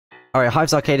Alright,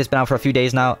 Hive's Arcade has been out for a few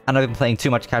days now, and I've been playing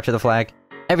too much Capture the Flag.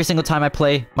 Every single time I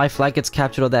play, my flag gets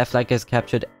captured or their flag gets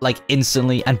captured, like,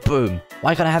 instantly, and boom.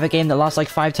 Why can't I have a game that lasts like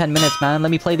 5-10 minutes, man?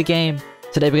 Let me play the game.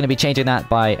 Today we're going to be changing that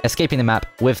by escaping the map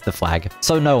with the flag,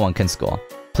 so no one can score.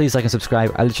 Please like and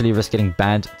subscribe. I literally risk getting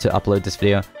banned to upload this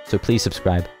video, so please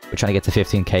subscribe. We're trying to get to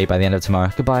 15k by the end of tomorrow.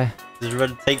 Goodbye. Just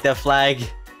run, take their flag.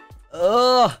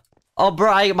 Ugh. Oh,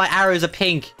 bro, my arrows are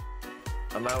pink.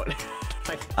 I'm out.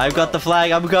 I've got the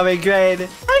flag. I'm coming, Crane.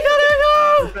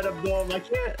 I gotta go. I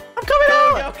can't. I'm coming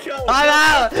out. Go. I'm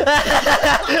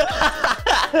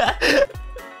out.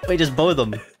 Wait, just bow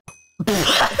them.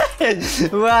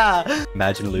 Wow.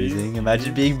 Imagine losing.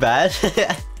 Imagine being bad.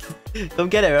 Come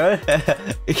get it, bro.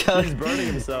 He's burning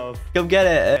himself. Come get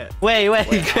it. Wait.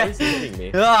 How is he hitting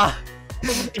me? Ah.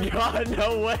 Oh my god,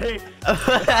 no way.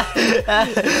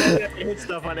 Hit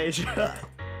stuff on Asia.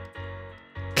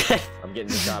 I'm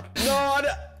getting shot. No!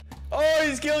 Oh,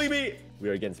 he's killing me! We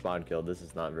are getting spawn killed. This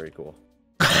is not very cool.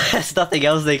 There's nothing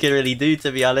else they can really do,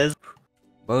 to be honest.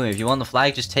 Boom, if you want the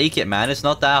flag, just take it, man. It's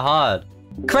not that hard.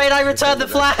 Crane, I returned the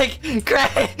flag!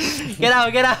 Crane! Get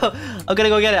out! I'm gonna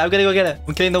go get it.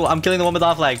 I'm killing the one with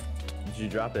our flag. Did you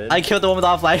drop it? I killed the one with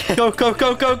our flag. Go! I'm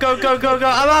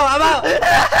out!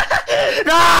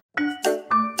 No!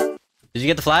 Did you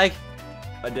get the flag?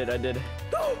 I did.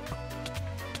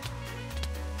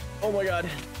 Oh my god.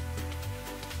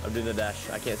 I'm doing the dash.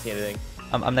 I can't see anything.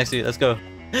 I'm next to you. Let's go.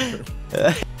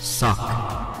 Suck.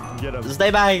 Get him.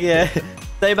 Stay back. Yeah.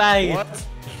 Stay back. What?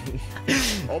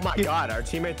 Oh my god, our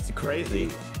teammate's crazy.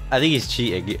 I think he's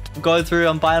cheating. I'm going through.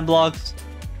 I'm buying blocks.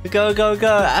 Go.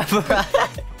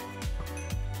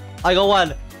 I got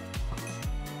one.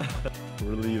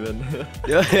 We're leaving.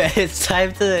 It's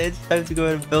time to go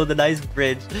and build a nice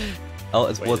bridge. Oh,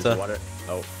 it's water.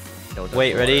 Oh.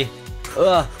 Wait, ready?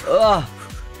 No!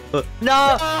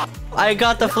 I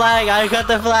got the flag! I got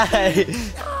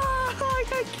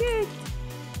kicked!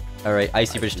 Alright,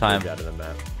 icy bridge time.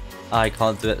 I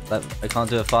can't do it. I can't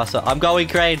do it faster. I'm going,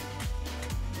 Crane!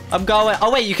 I'm going!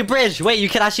 Oh wait, you can bridge! Wait, you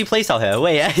can actually place out here.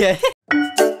 Wait.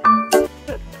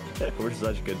 We're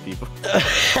such good people.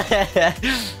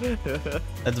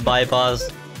 Let's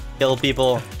bypass. Kill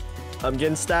people. I'm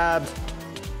getting stabbed.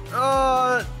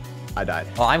 I died.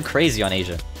 Oh, I'm crazy on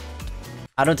Asia.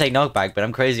 I don't take knockback, but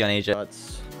I'm crazy on Asia.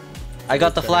 I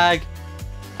got the flag.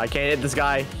 I can't hit this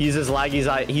guy. He's as laggy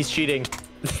as he's cheating.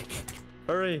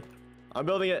 Hurry. I'm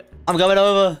building it. I'm coming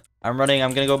over. I'm running.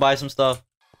 I'm gonna go buy some stuff.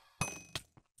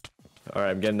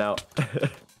 Alright, I'm getting out.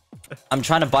 I'm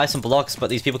trying to buy some blocks, but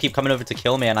these people keep coming over to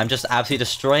kill me, and I'm just absolutely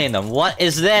destroying them. What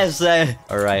is this?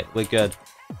 Alright, we're good.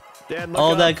 Dan,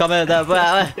 oh, they're coming.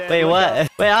 Wait, what?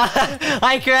 Wait,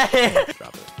 I Crane.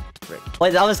 Drop it.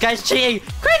 Wait, oh, this guy's cheating!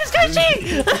 Crane, this guy's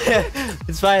cheating!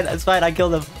 It's fine, I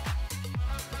killed him.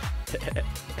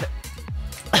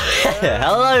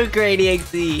 Hello,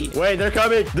 Cranexe! Wait, they're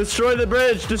coming! Destroy the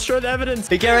bridge! Destroy the evidence!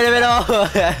 Get rid of it all!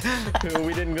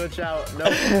 We didn't glitch out.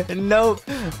 Nope.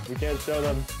 We can't show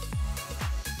them.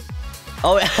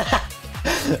 Oh,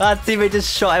 our teammate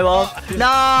just shot him off.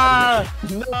 No!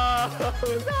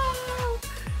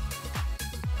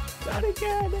 Not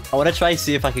again. I want to try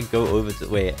see if I can go over to...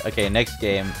 Wait, okay, next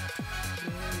game.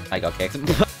 I got kicked.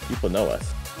 People know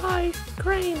us. Hi,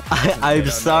 Crane. I'm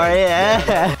sorry.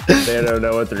 They don't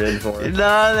know what they're in for.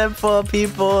 No, they're poor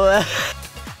people.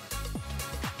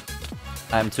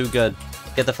 I'm too good.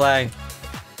 Get the flag.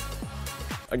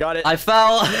 I got it. I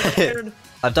fell.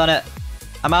 I've done it.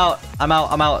 I'm out.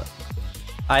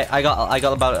 I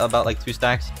got about like 2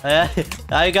 stacks.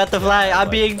 I got the flag. I'm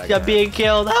being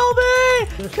killed. Help me!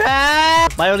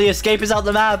 My only escape is out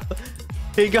the map.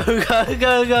 Go.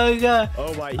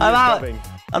 Oh my! I'm out. Coming.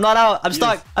 I'm not out. I'm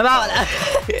stuck. I'm out.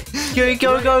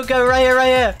 Go! Right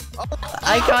here.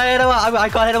 I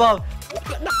can't hit him off.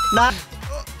 No.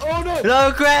 Oh no!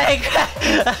 No, Craig!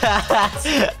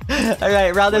 All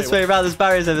right, round this way. Round this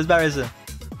barrier.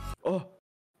 Oh.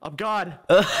 I'm God.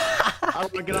 I'm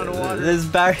gonna get on the water. There's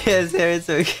barriers here. It's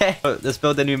okay. Oh, let's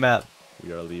build a new map.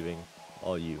 We are leaving.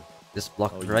 All you. This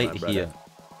block right here.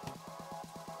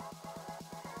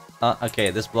 Okay.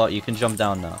 This block you can jump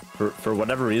down now. For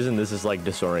whatever reason, this is like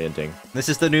disorienting. This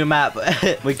is the new map.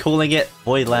 We're calling it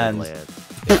Voidlands.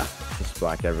 Yeah. Just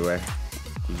black everywhere.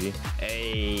 GG.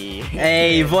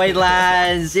 Hey,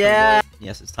 Voidlands. Yeah.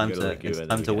 Yes, it's time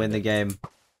to win the game.